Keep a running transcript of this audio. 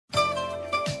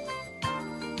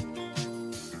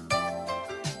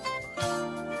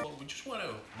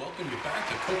We're back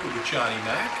to Cooking with Johnny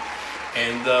Mac.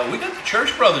 And we got the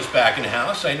Church Brothers back in the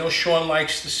house. I know Sean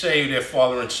likes to say they're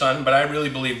father and son, but I really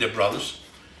believe they're brothers.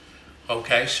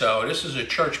 Okay, so this is a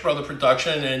Church Brother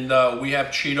production, and we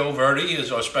have Ciro Verde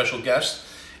as our special guest.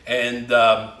 And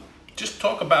just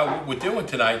talk about what we're doing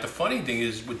tonight. The funny thing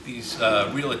is with these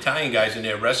real Italian guys and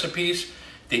their recipes,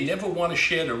 they never want to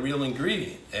share the real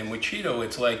ingredient. And with Ciro,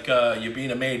 it's like you're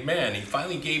being a made man. He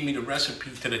finally gave me the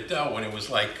recipe to the dough, and it was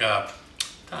like,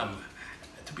 Tom,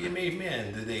 to be a made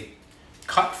man, did they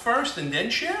cut first and then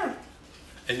share?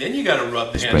 And then you got to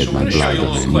rub the hands. So I'm going to show you a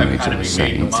little clip how to be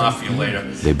made in the mafia later.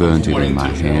 They burned it in my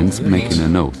hands, making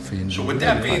an oath. So with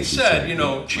that being said, you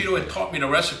know, Ciro had taught me the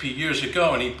recipe years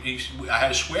ago, and I had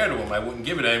to swear to him I wouldn't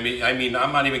give it. I mean,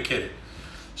 I'm not even kidding.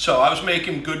 So I was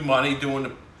making good money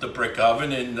doing the brick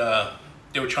oven, and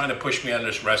they were trying to push me out of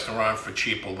this restaurant for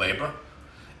cheaper labor.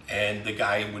 And the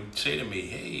guy would say to me,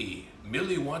 hey,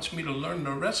 Millie wants me to learn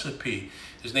the recipe.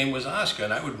 His name was Oscar,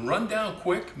 and I would run down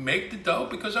quick, make the dough,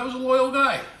 because I was a loyal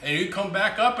guy. And he'd come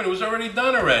back up, and it was already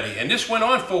done already. And this went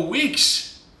on for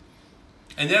weeks.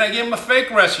 And then I gave him a fake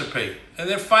recipe. And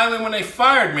then finally, when they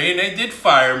fired me, and they did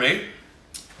fire me,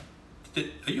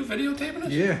 are you videotaping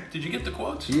this? Yeah. Did you get the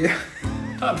quotes? Yeah.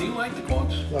 Tom, do you like the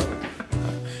quotes? Love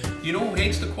it. You know who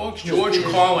hates the quotes? George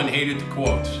Carlin hated the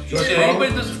quotes. He said,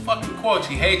 anybody does the fucking quotes,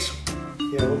 he hates them.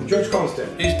 Yeah, well, George Carlin's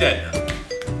dead. He's dead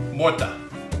now. Morta.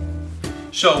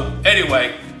 So,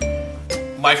 anyway,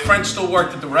 my friend still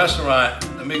worked at the restaurant.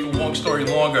 To make a long story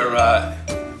longer,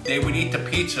 they would eat the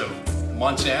pizza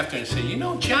months after and say, you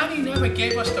know, Johnny never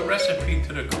gave us the recipe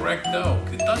to the correct dough.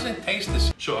 It doesn't taste the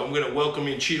same. So I'm going to welcome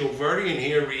in Ciro Verde, and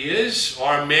here he is,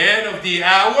 our man of the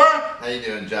hour. How you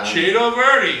doing, Johnny? Ciro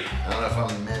Verde. I don't know if I'm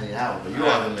the man of the hour, but you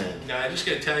are the man. Now, I just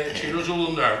got to tell you, Ciro's a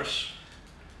little nervous,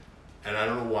 and I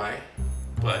don't know why,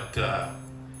 but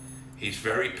he's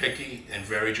very picky and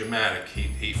very dramatic.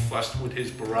 He fussed with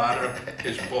his burrata,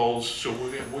 his bowls, so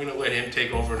we're going to let him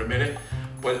take over in a minute.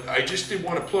 But I just did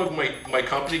want to plug my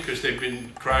company because they've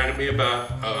been crying to me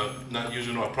about not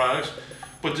using our products.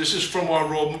 But this is from our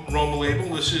Roma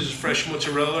label. This is fresh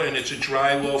mozzarella, and it's a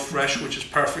dry, low fresh, which is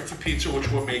perfect for pizza,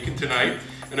 which we're making tonight.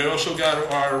 And I also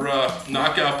got our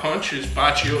knockout punch, is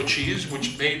Baccio cheese,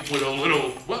 which made with a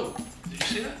little, whoa, did you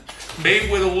see that?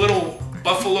 Made with a little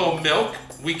buffalo milk.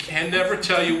 We can never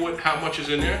tell you how much is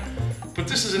in there, but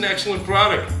this is an excellent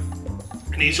product.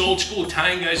 And these old school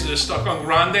Italian guys that are stuck on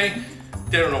Grande,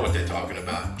 they don't know what they're talking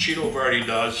about. Ciro Verde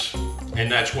does, and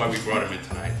that's why we brought him in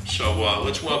tonight. So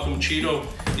let's welcome Ciro.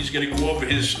 He's going to go over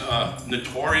his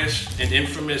notorious and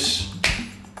infamous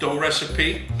dough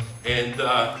recipe. And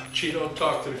Ciro,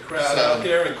 talk to the crowd out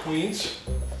there in Queens.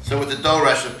 So with the dough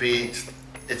recipe,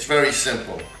 it's very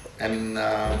simple. And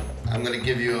I'm going to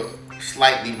give you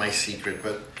slightly my secret,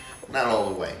 but not all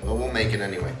the way. But we'll make it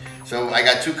anyway. So I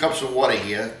got 2 cups of water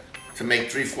here to make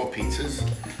 3-4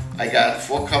 pizzas. I got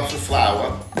 4 cups of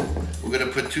flour. We're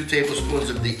gonna put 2 tablespoons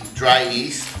of the dry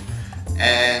yeast,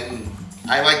 and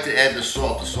I like to add the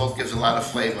salt. The salt gives a lot of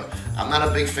flavor. I'm not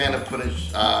a big fan of putting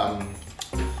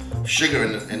sugar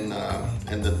in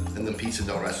the pizza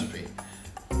dough recipe,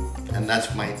 and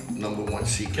that's my #1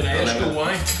 secret. Can I ask you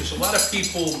why? Because a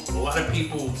lot of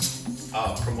people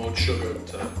promote sugar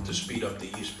to speed up the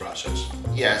yeast process.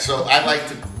 Yeah, so I like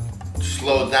to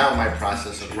slow down my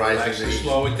process of rising the yeast.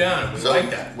 Slow it down. We like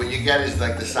that. What you get is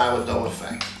like the sourdough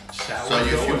effect. So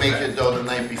if you make your dough the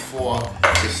night before,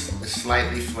 it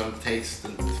slightly fermentates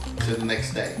to the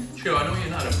next day. Joe, I know you're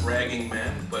not a bragging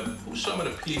man, but who's some of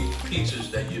the pizzas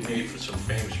that you made for some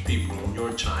famous people in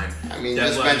your time? I mean,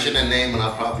 just mention a name and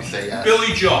I'll probably say yes.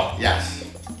 Billy Joe. Yes.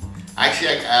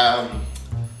 Actually,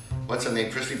 what's her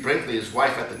name? Christy Brinkley, his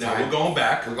wife at the time. Now we're going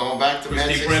back. We're going back to Med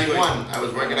 61. I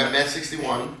was working at Med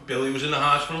 61. Billy was in the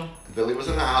hospital. Billy was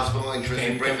in the hospital, and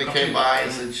Christy Brinkley came by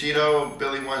and said, Ciro,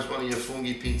 Billy wants one of your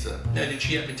fungi pizza. Now, did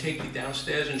she ever take you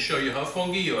downstairs and show you her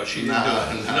fungi, or she didn't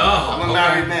do it? No. I'm a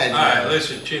married man. All right,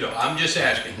 listen, Ciro, I'm just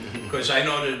asking, because I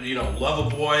know that, you know,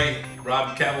 Loverboy,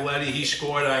 Rob Cavaletti, he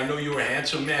scored. I know you were a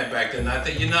handsome man back then, not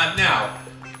that you're not now.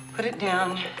 Put it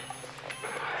down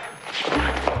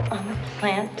on the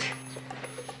plant.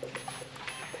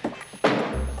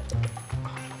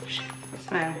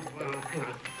 Smell.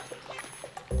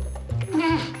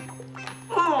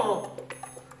 Oh,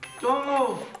 don't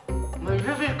move. My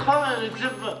lip is covered in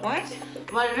zipper. What?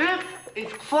 My lip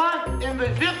is clogged in the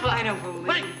zipper. I don't believe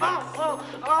Wait,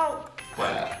 oh.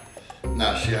 What? No,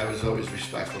 I was always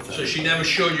respectful to her. So she never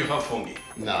showed you her fungi?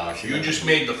 No, she You never. just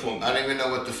made the fungi? I don't even know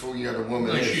what the fungi or the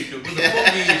woman is. She did. The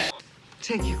fungi is...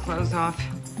 Take your clothes off.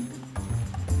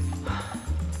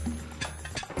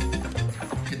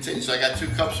 Continue. So I got 2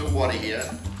 cups of water here.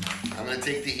 I'm gonna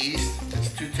take the yeast.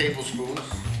 It's 2 tablespoons.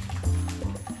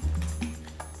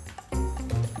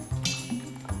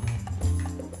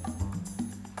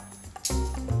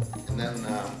 And then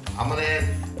I'm gonna add,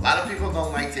 a lot of people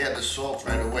don't like to add the salt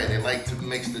right away. They like to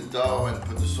mix the dough and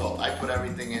put the salt. I put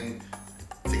everything in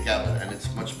together and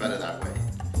it's much better that way.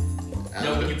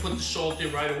 Now, when you put the salt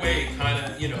in right away, it kind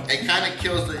of, you know. It kind of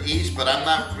kills the yeast, but I'm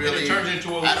not really. It turns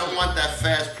into a. I don't want that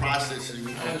fast process of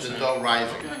the dough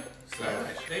rising. Okay. So,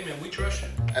 hey man, we trust you.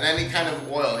 and any kind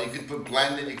of oil, you could put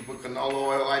blended, you could put canola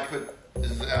oil. I put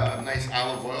this nice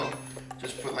olive oil.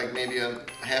 Just put like maybe a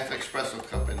half espresso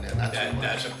cup in there.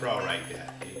 That's a pro right there.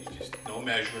 You just no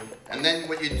measuring. And then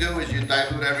what you do is you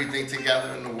dilute everything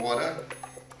together in the water.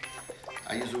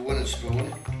 I use a wooden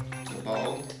spoon. It's a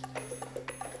bowl.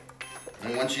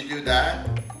 And once you do that,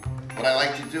 what I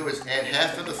like to do is add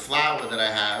half of the flour that I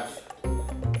have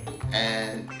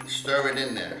and stir it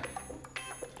in there.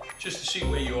 Just to see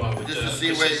where you are with Just to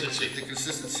see where the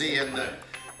consistency and the,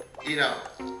 you know,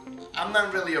 I'm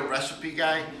not really a recipe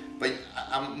guy, but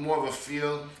I'm more of a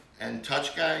feel and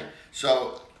touch guy.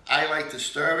 So I like to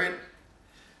stir it.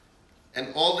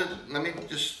 And let me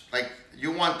just, like,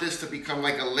 you want this to become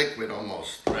like a liquid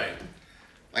almost. Right.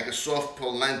 Like a soft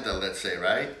polenta, let's say,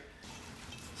 right?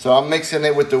 So I'm mixing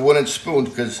it with the wooden spoon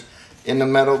because in the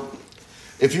metal,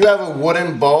 if you have a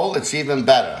wooden bowl, it's even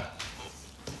better.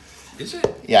 Is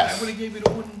it? Yes. I would have gave you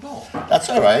the wooden bowl. That's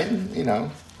all right, you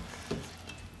know.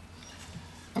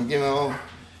 I'm giving a little,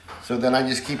 so then I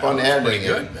just keep on adding Pretty it.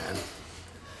 good, man.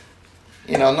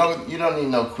 You know, no, you don't need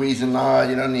no Cuisinart,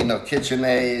 you don't need no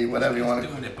KitchenAid, whatever you want to.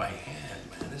 Doing it by hand,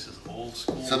 man. This is old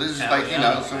school. So this is like, you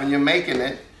know, so when you're making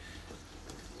it,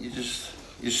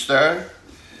 you stir,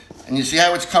 and you see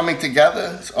how it's coming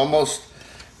together? It's almost,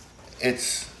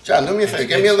 John, do me a favor,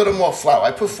 give me a little more flour.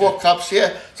 I put 4 cups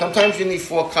here. Sometimes you need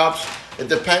 4 cups. It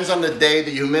depends on the day,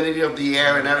 the humidity of the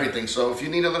air and everything. So if you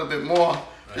need a little bit more,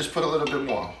 just put a little bit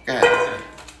more. Go ahead.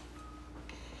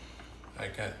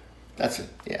 Okay. That's it.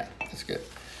 Yeah, that's good.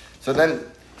 So then,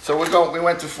 we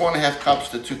went to 4.5 cups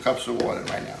to 2 cups of water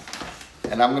right now.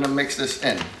 And I'm gonna mix this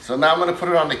in. So now I'm gonna put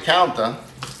it on the counter.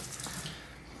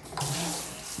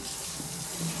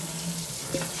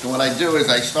 So what I do is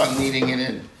I start kneading it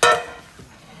in.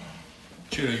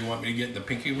 Ciro, you want me to get the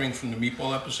pinky ring from the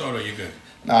meatball episode, or are you good?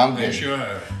 No, I'm Are you good.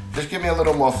 sure? Just give me a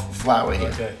little more flour here.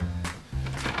 Okay.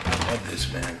 I love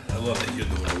this, man. I love that you're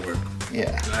doing the work.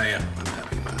 Yeah, I am. I'm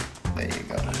happy, man. there you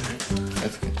go.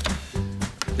 That's good.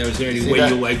 Now, is there any See way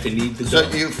that? you like to knead the So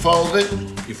dough? you fold it,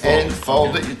 You fold it, fold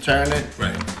okay. it, you turn it,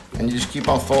 Right. and you just keep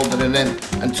on folding it in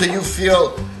until you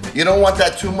feel, you don't want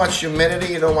that too much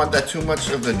humidity, you don't want that too much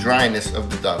of the dryness of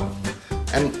the dough.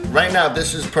 And right now,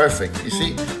 this is perfect. You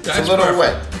see, it's That's a little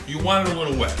perfect. wet. You want it a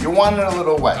little wet. You want it a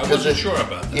little wet. I 'cause wasn't it- sure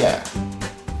about that. Yeah.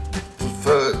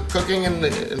 For cooking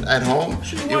at home,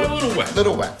 You want it a little wet.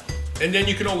 little wet. And then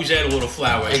you can always add a little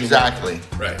flour. as you Exactly.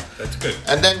 want. Right. That's good.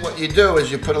 And then what you do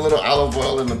is you put a little olive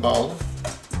oil in the bowl,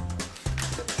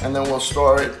 and then we'll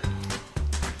store it.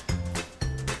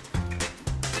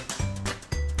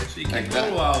 So you keep Like a that.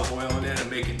 little olive oil in there and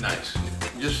make it nice.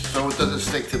 Just so it doesn't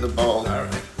stick to the bowl. All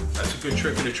right. That's a good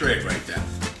trick of the trade right there.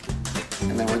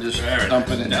 And then we'll just Very dump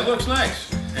nice. it in. That looks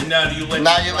nice. And now do you let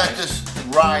Now this you let rise? this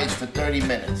rise for 30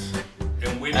 minutes.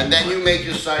 And then you make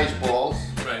your size balls,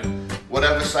 Right.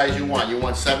 whatever size you want. You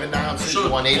want 7 ounces, So you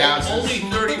want 8 ounces? only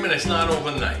 30 minutes, not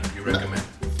overnight, you recommend?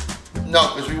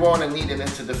 No, because we want to knead it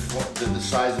into the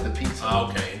size of the pizza.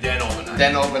 Okay, and then overnight.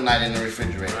 Then overnight in the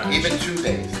refrigerator. Right. Even 2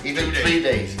 days, even 2 days. 3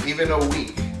 days, even a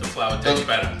week. the flour tastes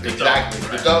better. The dough, Exactly.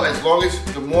 right. The dough, as long as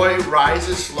the more it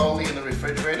rises slowly in the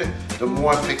refrigerator, the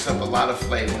more it picks up a lot of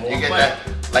flavor. More You get flavor.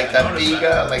 that, like I that noticed biga,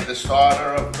 that. like the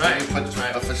starter of Right, you put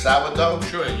right. for sourdough.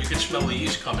 Sure, you can smell the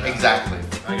yeast coming out. Exactly.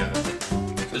 I got it.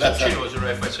 So Is that's it it. Ciro? Is it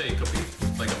right if I say capito?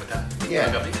 Like I'm Italian?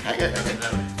 Yeah. Capito? I get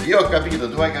it. Yo capito,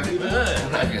 do I capito?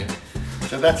 Yeah. Okay.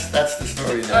 So that's the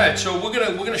story there. All right, so we're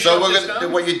gonna So shut this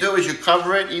down. what you do is you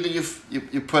cover it. Either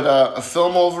you put a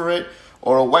film over it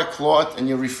or a wet cloth, and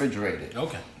you refrigerate it.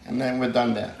 Okay. And then we're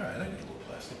done there. All right, I got a little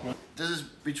plastic one. This is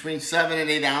between 7 and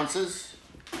 8 ounces.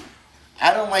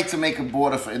 I don't like to make a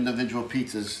border for individual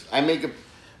pizzas. I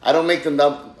don't make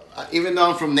them, even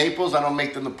though I'm from Naples, I don't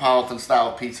make the Neapolitan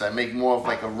style pizza. I make more of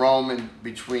like a Roman,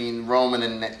 between Roman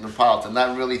and Neapolitan.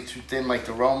 Not really too thin like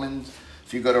the Romans.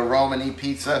 If you go to Rome and eat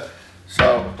pizza.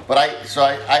 But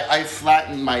I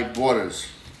flatten my borders.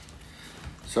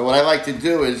 So what I like to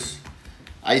do is,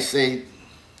 I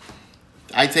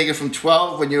take it from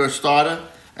 12 when you're a starter,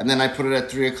 and then I put it at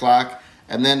 3 o'clock,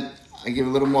 and then I give a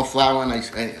little more flour, and I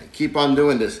keep on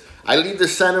doing this. I leave the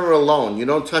center alone. You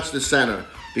don't touch the center.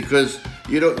 because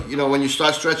you don't, you know, when you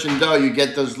start stretching dough, you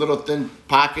get those little thin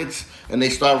pockets and they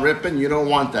start ripping. You don't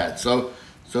want that. So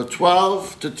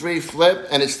 12 to 3 flip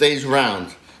and it stays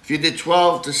round. If you did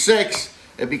 12 to 6,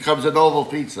 it becomes an oval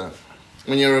pizza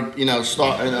when you're,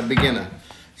 a beginner.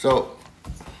 So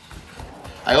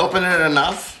I open it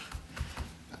enough,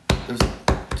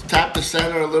 tap the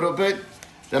center a little bit,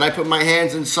 then I put my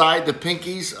hands inside the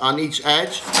pinkies on each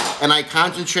edge, and I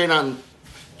concentrate on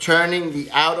turning the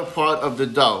outer part of the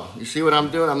dough. You see what I'm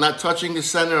doing? I'm not touching the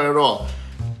center at all.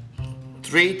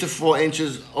 3 to 4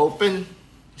 inches open.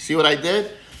 See what I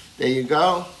did? There you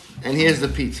go. And here's the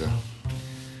pizza.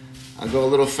 I'll go a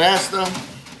little faster.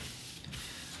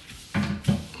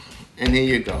 And here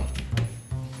you go.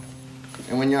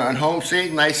 And when you're at home, see,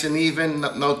 nice and even,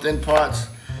 no thin parts.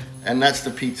 And that's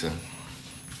the pizza.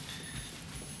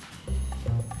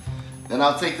 Then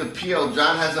I'll take the peel.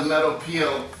 John has a metal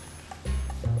peel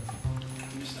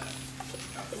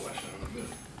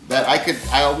that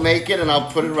I'll make it and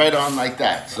I'll put it right on like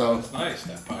that. So that's nice,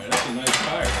 that pie. That's a nice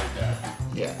pie right there.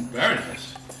 Yeah. Very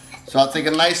nice. So I'll take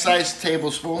a nice sized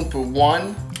tablespoon, put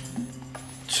 1,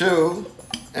 2,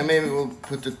 and maybe we'll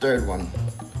put the third one.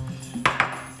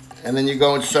 And then you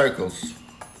go in circles.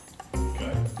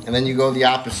 Okay. And then you go the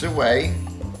opposite way,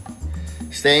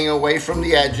 staying away from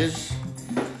the edges.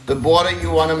 The border,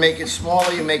 you want to make it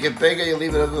smaller, you make it bigger, you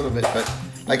leave it a little bit. But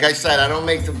like I said, I don't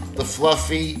make the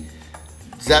fluffy,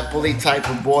 Zeppoli type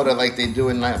of border like they do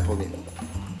in Napoli.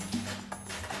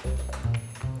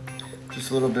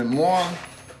 Just a little bit more.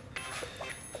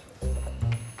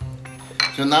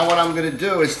 So now what I'm going to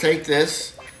do is take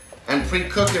this and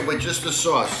pre-cook it with just the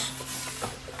sauce.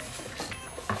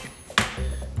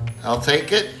 I'll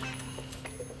take it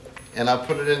and I'll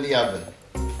put it in the oven.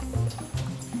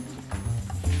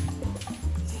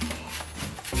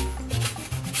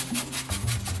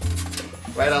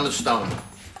 Right on the stone.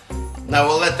 Now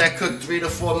we'll let that cook 3 to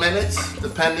 4 minutes,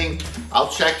 depending. I'll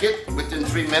check it within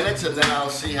 3 minutes and then I'll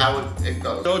see how it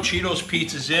goes. So Cito's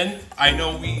pizza's in. I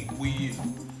know we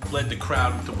led the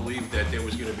crowd to believe that there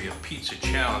was going to be a pizza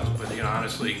challenge, but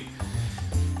honestly,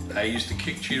 I used to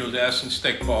kick Cito's ass in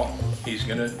stickball. He's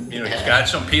gonna, he's got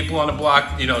some people on the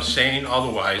block, saying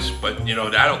otherwise, but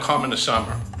that'll come in the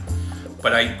summer.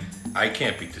 But I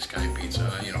can't beat this guy in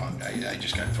pizza. I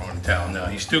just got to throw in the towel. No,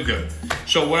 he's too good.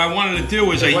 So what I wanted to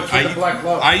do is What's with the black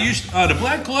glove? I used the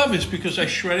black glove is because I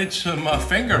shredded some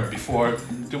finger before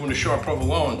doing the short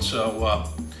provolone. So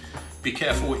be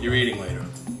careful what you're eating later.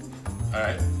 All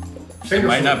right. It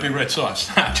might not be red sauce.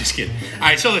 Just kidding. All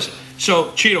right. So listen.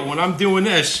 So Ciro, when I'm doing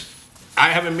this, I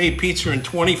haven't made pizza in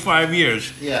 25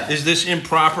 years. Yeah. Is this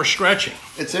improper stretching?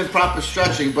 It's improper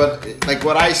stretching, but like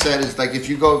what I said is like if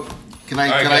you go. Can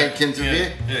I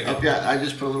intervene? Yeah, I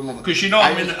just put a little more. Because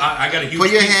I got a huge.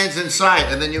 Put your hands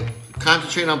inside, and then you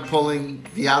concentrate on pulling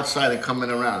the outside and coming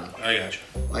around. I got you.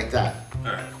 Like that.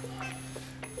 All right.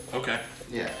 Okay.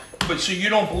 Yeah. But so you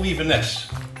don't believe in this?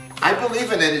 I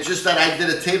believe in it. It's just that I did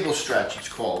a table stretch. It's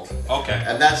called. Okay.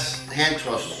 And that's hand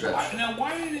toss stretch. Now,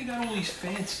 why do they got all these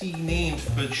fancy names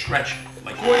for stretching?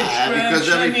 Like orange stretch?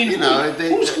 Because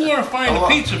who's glorifying the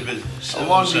pizza business?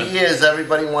 Along the years,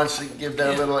 everybody wants to give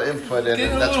their little input,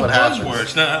 and that's what happens.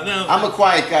 Buzzwords. Now, I'm a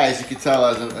quiet guy, as you can tell,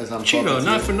 as I'm Ciro, talking to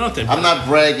not you. for nothing. I'm not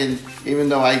bragging, even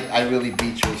though I really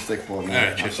beat you in stickball,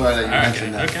 man. Right, I'm sorry that you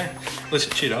mentioned that. Okay.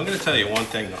 Listen, Ciro, I'm going to tell you one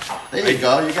thing, though. There you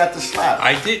go. You got the slap.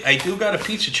 I do got a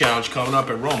pizza challenge coming up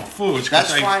at Rome Foods.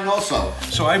 That's fine also.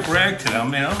 So I bragged to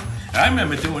them, and I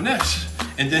remember doing this.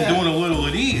 And then doing a little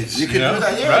of these. You can do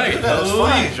that, yeah. Right, do that. That's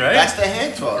fine. These, right? That's the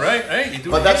hand toss. Right. You do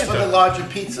but that's for the larger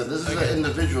pizza. This is an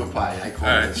individual pie, I call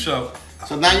it. All right,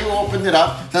 So now you opened it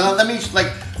up. Now let me,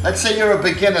 let's say you're a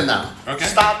beginner now. Okay.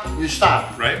 You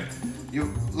stop. Right.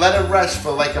 You let it rest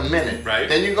for like a minute. Right.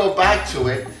 Then you go back to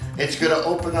it. It's gonna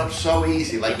open up so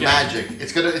easy, like magic.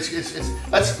 It's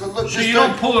let's look. So you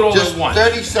don't pull it all at once.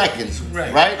 30 seconds.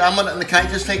 Right. Can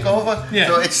I just take over? Yeah.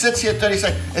 So it sits here 30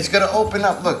 seconds. It's gonna open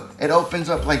up. Look, it opens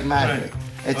up like magic.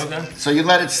 Right. So you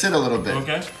let it sit a little bit.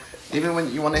 Okay. Even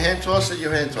when you want to hand toss it, you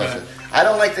hand toss it. I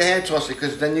don't like to hand toss it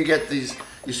because then you get these.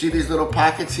 You see these little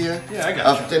pockets here? Yeah, I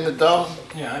got you. In the dough.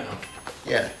 Yeah, I know.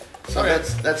 Yeah. So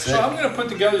that's it. So I'm gonna put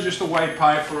together just a white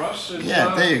pie for us. And,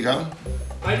 there you go.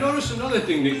 I noticed another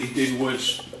thing that you did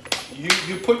was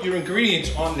you put your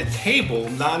ingredients on the table,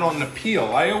 not on the peel.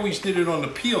 I always did it on the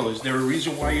peel. Is there a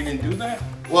reason why you didn't do that?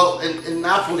 Well, in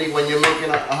Napoli, when you're making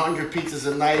 100 pizzas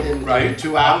a night in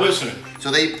 2 hours, I'm listening.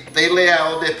 So they lay out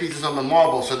all their pizzas on the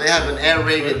marble. So they have an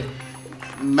aerated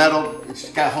metal. It's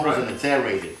got holes in it. It's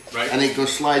aerated, and it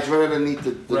slides right underneath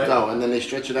the dough, and then they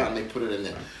stretch it out and they put it in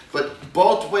there. But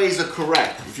both ways are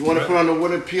correct. If you want to put on a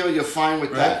wooden peel, you're fine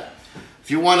with that. If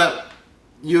you want to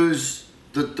use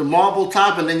the marble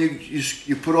top and then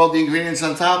you put all the ingredients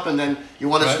on top and then you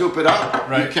want to scoop it up,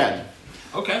 you can.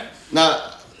 Okay.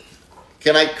 Now,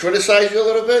 can I criticize you a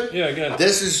little bit? Yeah, go ahead.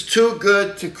 This is too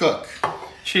good to cook.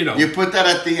 Cheeto. You put that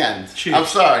at the end. Cheeto. I'm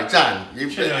sorry, John.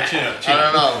 Cheeto. I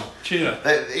don't know.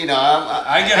 Cheeto. You know,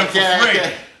 I get them for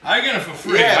free. I get them for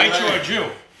free. Yeah, I charge you.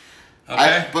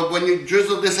 Okay. But when you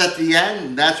drizzle this at the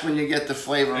end, that's when you get the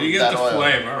flavor. You of get that the oil.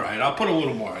 flavor. All right. I'll put a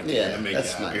little more at the end to make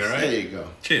that's it happy. nice. All right. There you go.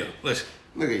 Cheeto. Listen.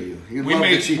 Look at you. You We love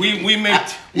made. the cheese. We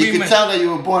You can tell that you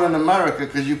were born in America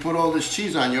because you put all this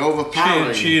cheese on. You're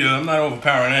overpowering. Cheeto. I'm not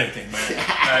overpowering anything, man.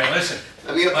 All right. Listen.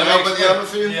 Let me open the oven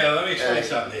for you. Yeah. Let me explain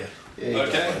something here.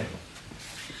 Okay.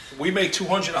 We make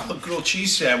 $200 grilled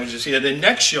cheese sandwiches here. The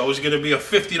next show is going to be a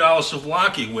 $50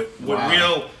 souvlaki with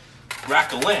real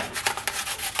rack of lamb.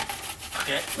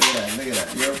 Okay. Look at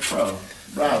that. You're a pro.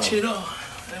 Bravo.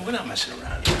 Cheeto. We're not messing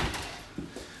around here.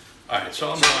 All right, so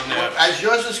I'm on there. As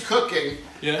yours is cooking,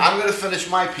 I'm going to finish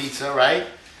my pizza, right?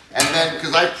 And then,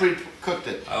 because I pre-cooked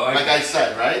it, like I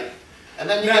said, right? And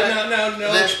then you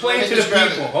No, explain to the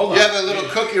people. Hold on. You have a little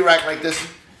cookie rack like this,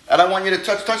 and I want you to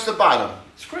touch the bottom.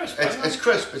 It's crisp. It's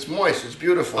crisp. It's moist. It's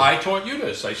beautiful. I taught you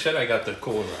this. I said I got the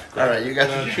cooler rack. Right? All right, you got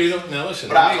the... the... Cheeto, now listen,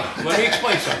 let me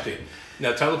explain something.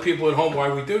 Now tell the people at home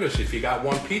why we do this. If you got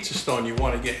one pizza stone you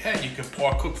want to get ahead, you can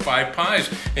cook 5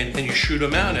 pies and you shoot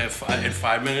them out at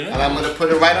 5 minutes. And I'm going to put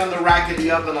it right on the rack of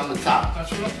the oven on the top.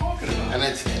 That's what I'm talking about. And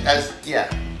it's,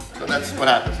 so that's what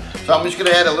happens. So I'm just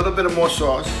going to add a little bit of more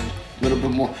sauce. A little bit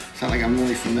more. Sound like I'm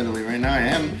really from Italy right now. I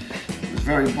am. I was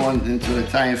very born into an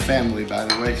Italian family, by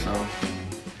the way, so.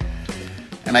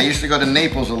 And I used to go to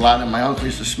Naples a lot, and my uncle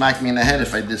used to smack me in the head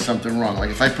if I did something wrong.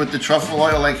 Like if I put the truffle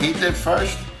oil like he did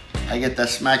first, I get that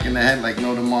smack in the head like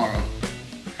no tomorrow.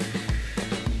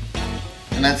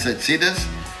 And that's it. See this?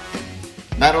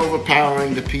 Not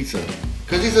overpowering the pizza.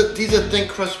 Because these are thin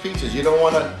crust pizzas. You don't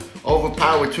want to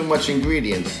overpower too much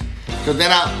ingredients. So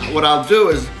then what I'll do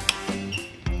is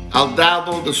I'll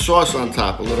dabble the sauce on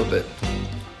top a little bit.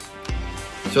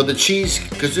 So the cheese,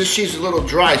 because this cheese is a little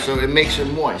dry, so it makes it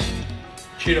moist.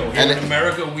 Cheeto, here in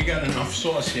America, we got enough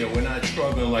sauce here. We're not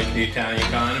struggling like the Italian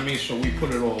economy, so we put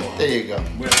it all on. There you go.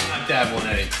 We're not dabbling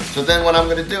anything. So then what I'm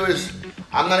going to do is,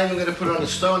 I'm not even going to put it on the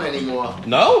stone anymore.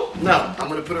 No? No, I'm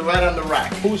going to put it right on the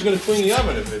rack. Who's going to clean the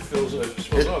oven if it feels like it's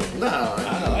supposed to? No.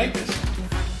 I don't like this.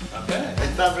 Not bad.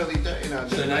 It's not really, you know.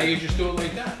 So now you just do it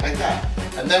like that? Like that.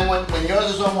 And then when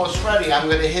yours is almost ready, I'm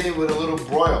going to hit it with a little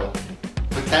broil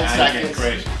for 10 seconds. Get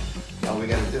crazy. Oh, we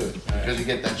got to do it. Because you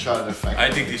get that charred effect.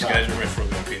 I think these guys are in for a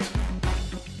good pizza.